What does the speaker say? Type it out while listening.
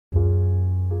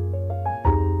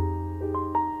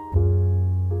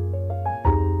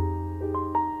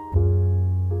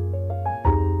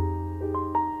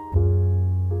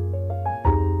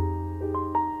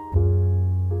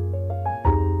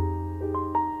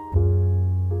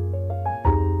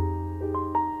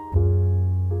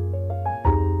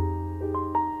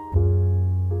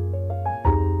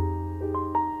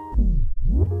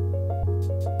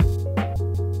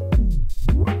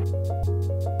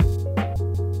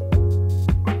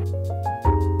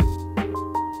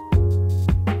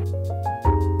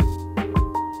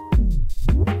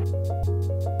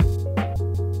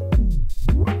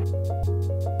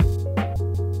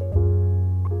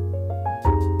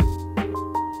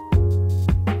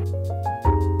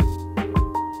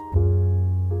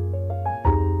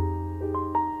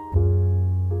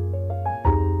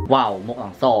wow មកអ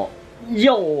ង្ស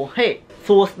យោហេ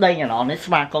សួស្ដីអ្នកនរនេះ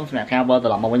ស្វាគមន៍សម្រាប់ការបើត្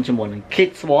រឡប់មកវិញជាមួយនឹង Kid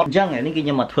Sword អញ្ចឹងនេះគឺខ្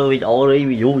ញុំមកធ្វើវីដេអូ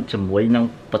review ជាមួយនឹង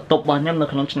បន្ទប់របស់ខ្ញុំនៅ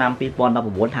ក្នុងឆ្នាំ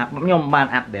2019ថាខ្ញុំបាន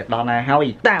អាប់ដេតដល់ណាហើយ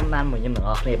តាមដានមកខ្ញុំទាំង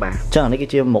អស់គ្នាបាទអញ្ចឹងនេះគឺ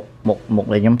ជាមុខ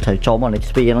ដែលខ្ញុំត្រូវចូលមកនេះ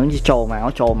ស្ពីហ្នឹងចូលមកអ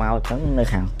ញ្ចឹងនៅ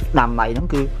ខាងដាំដៃហ្នឹង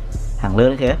គឺខាងលើ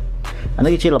នេះគេអា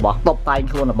នេះគឺជារបស់តុបតែង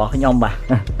ខ្លួនរបស់ខ្ញុំបាទ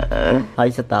ហើយ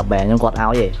សិតតាបែរខ្ញុំគាត់ឲ្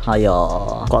យឯងហើយ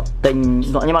គាត់ទិញ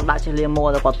ខ្ញុំអត់ដាក់ចេះលាមក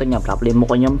តែគាត់ទិញសម្រាប់លាមុខ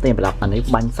ឲ្យខ្ញុំទិញសម្រាប់អានេះ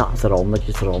បាញ់សក់សរមដូច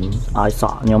ជាសរមឲ្យស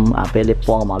ក់ខ្ញុំអាពេលលាបព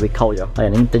ណ៌មកវាខូចហើយ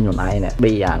អានេះទិញខ្លួនឯងនេះ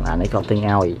2យ៉ាងអានេះគាត់ទិញ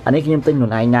ឲ្យអានេះខ្ញុំទិញខ្លួ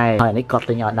នឯងដែរហើយអានេះគាត់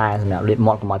ទិញឲ្យដែរសម្រាប់លាប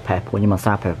មាត់កុំឲ្យផេះព្រោះខ្ញុំមិន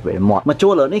សាផេះមាត់មកជួ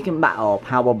លលើនេះខ្ញុំដាក់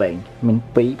power bank មាន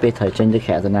2ពេលត្រូវចេញទៅក្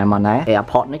រៅទៅណាមកណា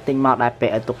AirPod នេះទិញមកដែរពា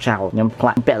ក់ឲ្យទុកចោលខ្ញុំខ្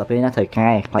លាចពាក់ទៅពេលណាត្រូវកែ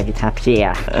ខ្លាចគេថាខ្ជា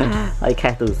ហើយ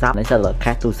ខេះទូរស័ព្ទនេះសិល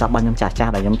ខេះទូរស័ព្ទរបស់ខ្ញុំចាស់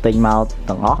ដែលខ្ញុំទិញមក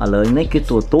ទាំងអស់ឥឡូវនេះគឺ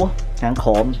ទូរទស្សន៍ខាងក្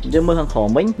រោមយើងមើលខាងក្រោម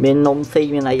វិញមាននំស៊ី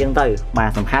មានអីចឹងទៅបាទ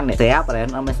សំខាន់នេះស្រាប់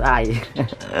brand MSI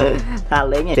ថា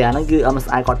លេងស្រាប់ហ្នឹងគឺ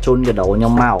MSI គាត់ជូនកាដូខ្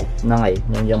ញុំមកហ្នឹងហើយ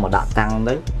ខ្ញុំយកមកដាក់តាំង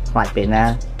ទៅខ្លាចពេលណា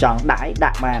ចង់ដា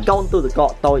ក់បានកូនទូរស័ព្ទក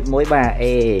កតូចមួយបាទ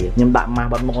ខ្ញុំដាក់ម៉ាស់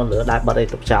បាត់មុខលើដែរបាត់អី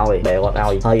ទុកចោលឯងបែរគាត់ឲ្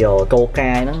យហើយកោ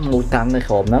កាយហ្នឹងមួយតាំងនៅ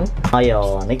ក្រោមហ្នឹងហើយ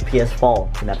នេះ PS4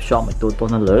 សម្រាប់ខ្ចប់ឲ្យទូរទស្ស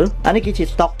ន៍នៅលើអានេះគឺជា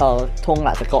តុកធុង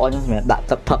ដាក់តកកខ្ញុំសម្រាប់ដាក់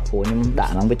ទឹកផឹកព្រោះខ្ញុំដា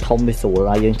ក់ហ្នឹងវាធំវាស្រួល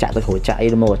ហើយយើងចាក់ទៅគ្រួចាក់អី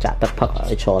ទៅមកចាក់ទឹកផឹកឲ្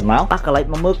យច្រើនមកប៉ះកន្លែង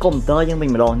មកមើលកុំព្យូទ័រយើងវិញ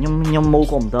ម្ដងខ្ញុំមូ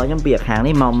កុំព្យូទ័រខ្ញុំពីខាង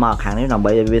នេះមកខាងនេះដើម្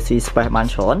បីឲ្យវាស៊ី space បាន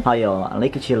ច្រើនហើយអានេះ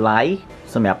គឺជា live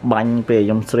សម្រាប់បាញ់ពេល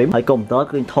ខ្ញុំ stream ហើយកុំព្យូទ័រ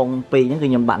គឺធុង2ហ្នឹងគឺ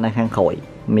ខ្ញុំដាក់នៅខាងក្រោយ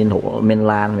មាន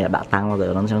ឡានសម្រាប់ដាក់តាំងទៅ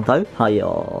ហ្នឹងចឹងទៅហើយ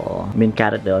មាន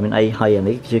character មានអីហើយអា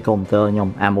នេះជាកុំព្យូទ័រខ្ញុំ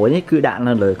អាមួយនេះគឺដាក់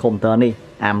នៅលើកុំព្យូទ័រនេះ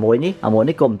អាមួយ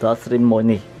នេះកុំព្យូទ័រ stream មួយ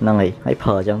នេះហ្នឹងហើយប្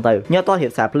រើចឹងទៅញ៉ាំតោះរៀ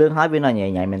បសារភ្លើងហើយវានៅ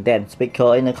ញ៉ៃមែនតើ speaker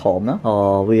អីនៅក្រោមហ្នឹង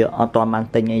វាអត់ទាន់បាន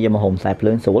ទិញអីយកមកហុំខ្សែភ្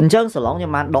លើងស្រួលអញ្ចឹងសឡងខ្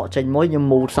ញុំបានដកចេញមួយខ្ញុំ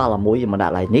មូលសល់មួយយកមកដា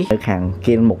ក់ឡើងនេះនៅខាង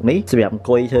គៀនមុខនេះសម្រាប់អង្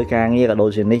គុយធ្វើការងារក៏ដូច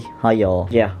ជានេះហើយ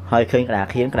ហើយឃើញក្តារ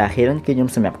ខៀនគឺខ្ញុំ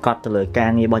សម្រាប់កត់ទៅលើការ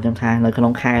ងាររបស់ខ្ញុំថានៅក្នុ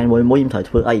ងខែមួយខ្ញុំត្រូវ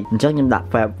ធ្វើអីអញ្ចឹងខ្ញុំដាក់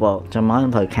paper ចាំមកខ្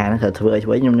ញុំត្រូវខែហ្នឹងត្រូវធ្វើអី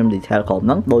ខ្ញុំ detail ក្រោមហ្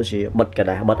នឹងដូចជាបិទกระ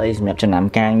ดาษបិទអីសម្រាប់ចំណាំ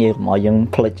ការងារកុំឲ្យយើង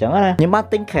ភ្លេចអញ្ចឹងណាខ្ញុំបាន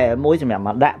ទិញខែមួយសម្រាប់ម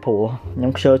កដាក់ព្រោះខ្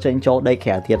ញុំខ្ជិលចេញចូលដេកក្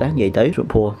រៅទៀតណានិយាយទៅ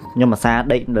ព្រោះខ្ញុំអាសា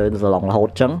ដេកលើសឡងរហូត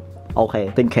អញ្ចឹងអូខេ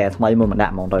ទិញខែថ្មីមួយមកដា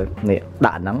ក់ហ្មងទៅនេះ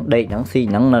ដាក់ហ្នឹងដេកហ្នឹងស៊ី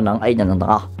ហ្នឹងនៅហ្នឹងអីហ្នឹងទាំ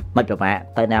ងអស់មិនប្រមា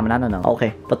ទៅណានៅហ្នឹងអូខេ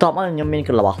បន្ទាប់មកខ្ញុំមានក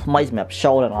ន្លោះថ្មីសម្រាប់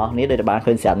show ទាំងអស់នេះដូចតែបាន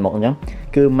ឃើញស្រាប់មកអញ្ចឹង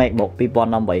គឺ MacBook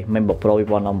 2018 MacBook Pro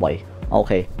 2018អូ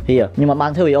ខេខ្ញុំមិនបា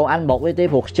នធ្វើវីដេអូ unbox វាទេ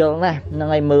ព្រោះខ្ជិលណាស់ហ្នឹង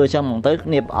ហើយមើលអញ្ចឹងហ្មងទៅ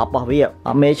គ្នាប្រអប់របស់វាអ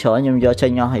ត់មេច្រើនខ្ញុំយកចេ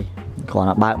ញអស់ហើយគ្រាន់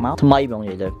តែបើកមកថ្មីហ្មងនិ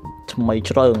យាយទៅថ្មី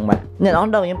ជ្រើងបាទអ្នកនរ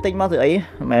ដឹងខ្ញុំទិញមកធ្វើអី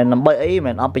មិនដើម្បីអី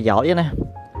មិនអត់ប្រយោជន៍ទេណា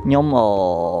ខ្ញុំ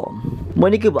មួយ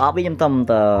នេះគឺប្រអប់វាខ្ញុំ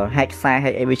តែ hack ខ្សែ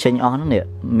hack អីវាចេញអស់ហ្នឹងនេះ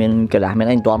មានកន្លះមាន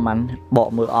អីមិនទាន់បានបក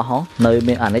មើលអស់ហ៎នៅ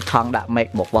មានអានេះថងដាក់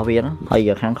MacBook របស់វាហ្នឹងហើយ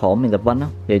ខាងក្រោមមានតែប៉ុណ្ណឹ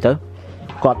ងនិយាយទៅ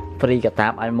គាត់ free កាតា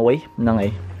បឲ្យមួយហ្នឹងហើ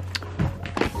យ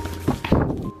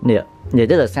នេះនិយាយ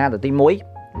ទៅដោយសារតែទី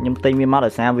1ខ្ញុំទិញវាមក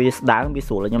ដោយសារវាស្ដើងវា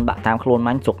ស្រួលខ្ញុំដាក់តាមខ្លួនម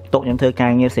កជុកតុកខ្ញុំធ្វើកា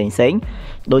រងារផ្សេង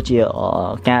ដូចជា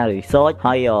ការ research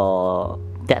ហើយ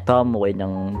តាក់ទងមួយនឹ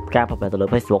ងការប្រព័ន្ធទៅលើ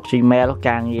Facebook Gmail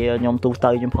ការងារខ្ញុំទូទៅ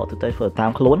ខ្ញុំប្រត់ទៅធ្វើតា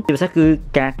មខ្លួនជាពិសេសគឺ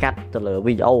ការកាត់ទៅលើ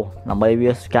វីដេអូដើម្បី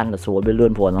វា scan ទៅស្រួលវាលឿ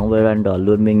នព្រោះហ្នឹងវា render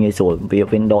លឿនវាងាយស្រួលវា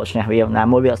Windows ឆ្នះវាណា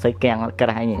មួយវាអត់សូវកាំងក្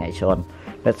រាស់ញ៉ៃច្រើន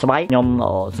តែស្បែកខ្ញុំ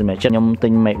សម្រាប់ចិត្តខ្ញុំទិ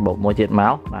ញ MacBook មួយទៀតម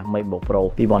កបាទ MacBook Pro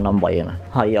 2018ណា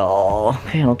ហើយ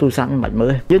ក្នុងទូរស័ព្ទមិនបាច់មើ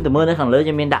លយើងទៅមើលនៅខាងលើ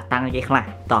យើងមានដាក់តាំងគេខ្លះ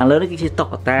តោះខាងលើនេះគឺជាតុ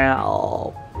ក្កតា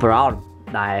brown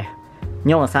ដែលខ្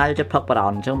ញុំអាសាចូលចិត្តផឹក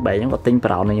brown អញ្ចឹងបែរខ្ញុំក៏ទិញ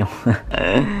brown ឲ្យខ្ញុំ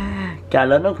កាល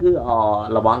លើនោះគឺ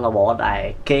របស់ដែល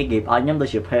គេ give ឲ្យខ្ញុំដូច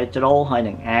ជា Pedro ហើយ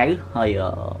នឹងអាវហើយ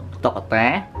តុក្កតា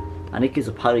អានេះគឺស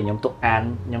ភៅដែលខ្ញុំទុកអាន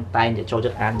ខ្ញុំតែងតែចូលចិ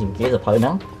ត្តអានជាងគេសភៅហ្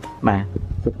នឹងបាទ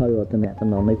សភៅតំ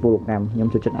ណនៃពលកម្មខ្ញុំ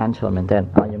ចូលចិត្តអានច្រើនមែនតើឲ្យ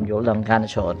ខ្ញុំយល់ដល់ការ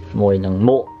ច្រើនមួយនឹង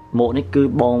មួកនេះគឺ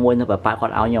បងមួយនៅប៉ាគា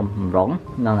ត់ឲ្យខ្ញុំរង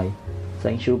ហ្នឹងហើយ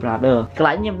Thank you brother កន្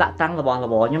លែងខ្ញុំដាក់តាំងរបស់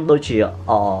ខ្ញុំដូចជា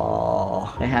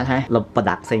គេហៅថាប្រ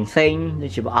ដាប់ផ្សេងដូ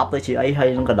ចជាប្រអប់ទៅជាអីហើយ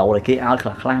នឹងកដោដែលគេឲ្យ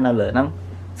ខ្លះនៅលើហ្នឹង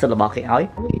សិទ្ធិរបស់គេឲ្យ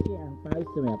នេះជាអាំងប៉ៅ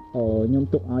សម្រាប់ខ្ញុំ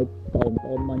ទុកឲ្យបងប្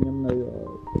អូនរបស់ខ្ញុំនៅ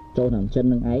ចូលឆ្នាំចិន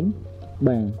នឹងឯង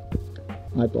បាទ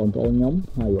ឲ្យបងប្អូនខ្ញុំ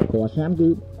ហើយរាល់ឆ្នាំគឺ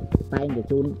តែងតែ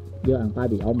ជូនយកអាំងប៉ៅ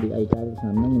ពីអ៊ំពីអីតែឆ្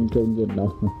នាំហ្នឹងខ្ញុំជូនគេម្ដ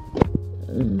ង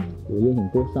ព្រោះយើងហិង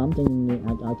គោះសំចឹង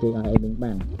អាចឲ្យគេឲ្យអីវិញ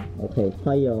បានអូខេ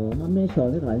ហើយអត់មានច្រើន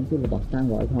ទេកន្លែងគឺរបស់តាំង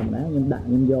របស់ធម្មតាខ្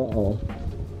ញុំយ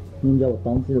កបត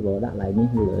ង់ silver ដាក់ឡើងនេះ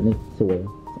លើនេះស្រួល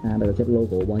ស្អាតដល់ចិត្ត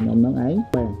logo របស់ខ្ញុំហ្នឹងឯង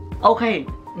បាទអូខេ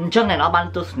អញ្ចឹងអ្នកនរបាន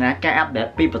ទស្សនាការអាប់ដេត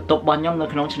ពីបន្ទប់របស់ខ្ញុំនៅ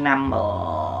ក្នុងឆ្នាំ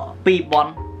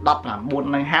2019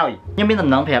ហ្នឹងហើយខ្ញុំមានដំ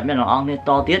ណឹងប្រាប់អ្នកនរអស់គ្នាត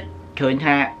ទៀតឃើញ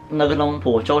ថានៅក្នុងព្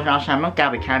រោះចូលឆ្នាំហ្នឹងកាល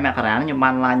ពីខែមករាខ្ញុំបា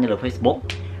ន live នៅលើ Facebook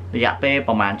រយៈពេល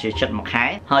ប្រហែលជា7 ខែ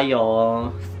ហើយ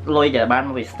លុយដែលបានម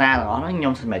កពី Star ទាំងអស់ហ្នឹងខ្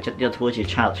ញុំសម្រាប់ចិត្តយកធ្វើជា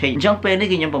charity អញ្ចឹងពេលនេះ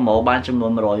គឺខ្ញុំប្រមូលបានចំនួ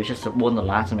ន$174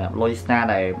សម្រាប់លុយ Star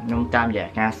ដែលខ្ញុំតាមរយៈ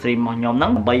ការ stream របស់ខ្ញុំហ្នឹ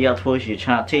ងដើម្បីយកធ្វើជា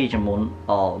charity ចំនួន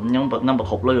ខ្ញុំនឹងប្រ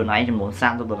គប់លុយខ្លួនឯងចំនួន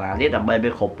$30ទៀតដើម្បី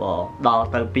វាគ្រប់ដល់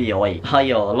ទៅ200ហើ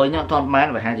យលុយហ្នឹងអត់ទាន់បាន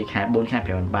ប្រហែលជាខែ4ខែ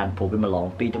5បានព្រោះវាម្លង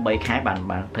2ទៅ3ខែបាន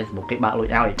Facebook គេបើកលុយ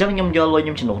ឲ្យអញ្ចឹងខ្ញុំយកលុយខ្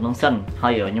ញុំជំនួសនឹងសិនហើ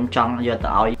យខ្ញុំចង់យកទៅ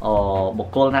ឲ្យបុ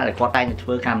គ្គលណាដែលគាត់តែងតែធ្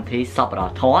វើកម្មវិធីសប្បុរស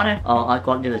ធម៌ណាឲ្យ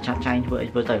គាត់យកទៅចាត់ចែងធ្វើអី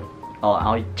ធ្វើទៅ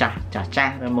ឲ្យចា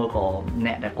ស់ឬមកក៏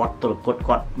អ្នកដែលគាត់ទុរគត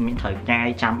គាត់មានត្រូវការ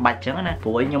ចាំបាច់អញ្ចឹងណាព្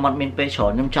រោះខ្ញុំអត់មានពេលច្រើ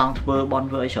នខ្ញុំចង់ធ្វើបន់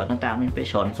ធ្វើអីច្រើនតែអត់មានពេល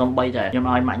ច្រើនសំបីតែខ្ញុំ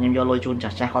ឲ្យម៉ាក់ខ្ញុំយកលុយជូនចា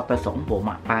ស់គាត់ទៅស្រុកព្រោះ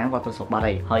ម៉ាក់ប៉ាគាត់ទៅស្រុកបាត់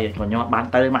ហើយខ្ញុំអត់បាន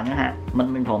ទៅម៉ាក់ហ្នឹងហាមិន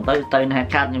មានព្រមទៅណា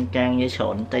កើតខ្ញុំការងារច្រើ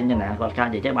នតែណាគាត់កើត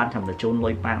និយាយទៅបានធ្វើទៅជូនលុ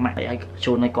យប៉ាម៉ាក់ឲ្យ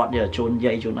ជូនឲ្យគាត់យកជូន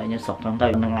យាយជូនឲ្យខ្ញុំស្រុកហ្នឹងទៅ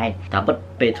ហ្នឹងឯងតែពិត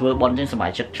ពេលធ្វើបន់អញ្ចឹងសប្បា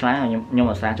យចិត្តខ្លាំងខ្ញុំ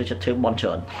អាសាចូលចិត្តធ្វើបន់ច្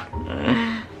រើន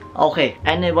អូខេ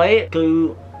anyway គឺ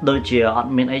ដូចជាអត់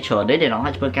មានអីច្រើនទេដែលគា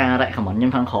ត់ធ្វើការ recommend ខ្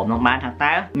ញុំខាងក្រោមនោះបានថា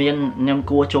តើមានខ្ញុំ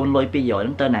គួរជូនលុយ200ហ្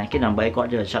នឹងទៅណាគេដើម្បីគាត់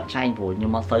យកចាត់ចែងព្រោះខ្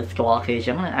ញុំមកទៅស្គាល់គេអញ្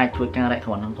ចឹងអាចធ្វើការ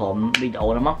recommend ខាងក្រោមវីដេអូ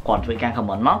ហ្នឹងមកគាត់ធ្វើការ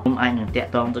comment មកខ្ញុំអាចនឹងតាក់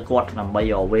ទងទៅគាត់ដើម្បី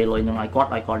យកវេលុយហ្នឹងឲ្យគាត់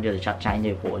យកចាត់ចែង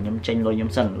ទៅព្រោះខ្ញុំចេញលុយខ្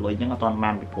ញុំសិនលុយហ្នឹងអត់ទាន់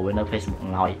បានពីព្រោះនៅ Facebook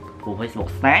ឡើយព្រោះ Facebook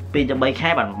Snap 2ទៅ3ខែ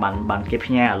បានគេ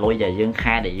ផ្ញើលុយដែលយើង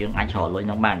ខែដែលយើងអាចរកលុយ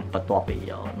ហ្នឹងបានបន្ទាប់ពី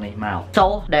នេះមក So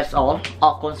that's all អ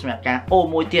រគុណសម្រាប់ការ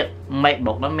មួយទៀត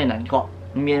MacBook ហ្នឹងមានតែគាត់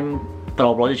មានប្រូ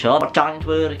ប្រូជាច្រើនអត់ចង់ធ្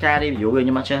វើការ review ខ្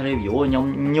ញុំអត់ចេះ review ខ្ញុំ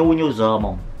new user ហ្ម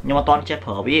ងខ្ញុំអត់ទាន់ចេះប្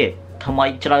រើវាថ្មី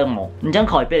ជ្រើងហ្មងអញ្ចឹង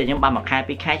ក្រោយពេលដែលខ្ញុំបានមួយខែ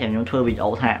2ខែចាំខ្ញុំធ្វើវីដេអូ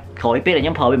ថាក្រោយពេលដែលខ្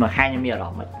ញុំប្រើវាមួយខែខ្ញុំមានអារ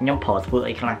ម្មណ៍ខ្ញុំប្រើធ្វើ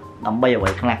អីខ្លះដើម្បីអ្វី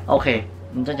ខ្លះអូខេ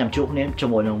អញ្ចឹងចាំជួបគ្នាជា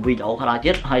មួយនឹងវីដេអូក្រោយ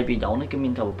ទៀតហើយវីដេអូនេះគឺមា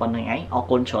នតែប៉ុណ្្នឹងឯងអរ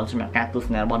គុណច្រើនសម្រាប់ការទស្ស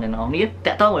នារបស់អ្នកនរគ្នា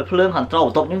តាក់ទងvớiភ្លើង control ប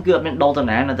ន្ទប់ខ្ញុំគឺអត់មានដូរទៅ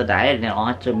ណានៅតែដែរអ្នកនរ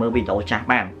អាចជួយមើលវីដេអូចាស់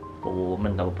បានព្រោះមិ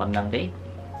នទៅប៉ុណ្្នឹងទេ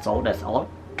So that's all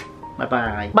Bye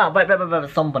bye បាទ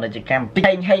សុំពាណិជ្ជកម្មតិ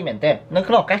ចហេមែនទេនៅ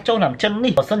ក្នុងឱកាសចូលឆ្នាំចិន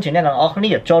នេះបើសិនជាអ្នកទាំងអស់គ្នា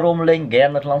ចូលរួមលេងហ្គេម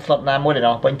នៅក្នុង slot ណាមួយដែល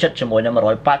អ្នកពេញចិត្តជាមួយនឹង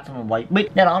188 bit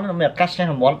អ្នកទាំងអស់គ្នាមានឱកាសឈ្នះ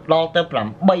រង្វាន់ដល់ទៅ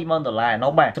$80,000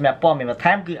នោះបាទសម្រាប់ព័ត៌មានបន្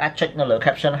ថែមគឺអាចចុចនៅលើ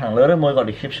caption ខាងលើឬមួយក៏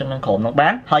description ខាងក្រោមនោះបា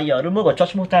នហើយឬមួយក៏ចុច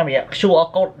ឈ្មោះតាមរយៈ QR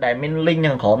code ដែលមាន link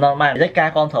ខាងក្រោមនោះបានតែការ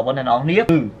គ្រប់គ្រងរបស់អ្នកទាំងអស់គ្នា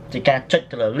គឺជាការចុច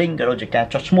ទៅលើ link ក៏ដូចជាការ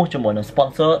ចុចឈ្មោះជាមួយនឹង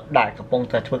sponsor ដែលកំពុង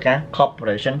តែធ្វើការ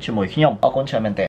collaboration ជាមួយខ្ញុំអរគុណច្រើនមែនទែន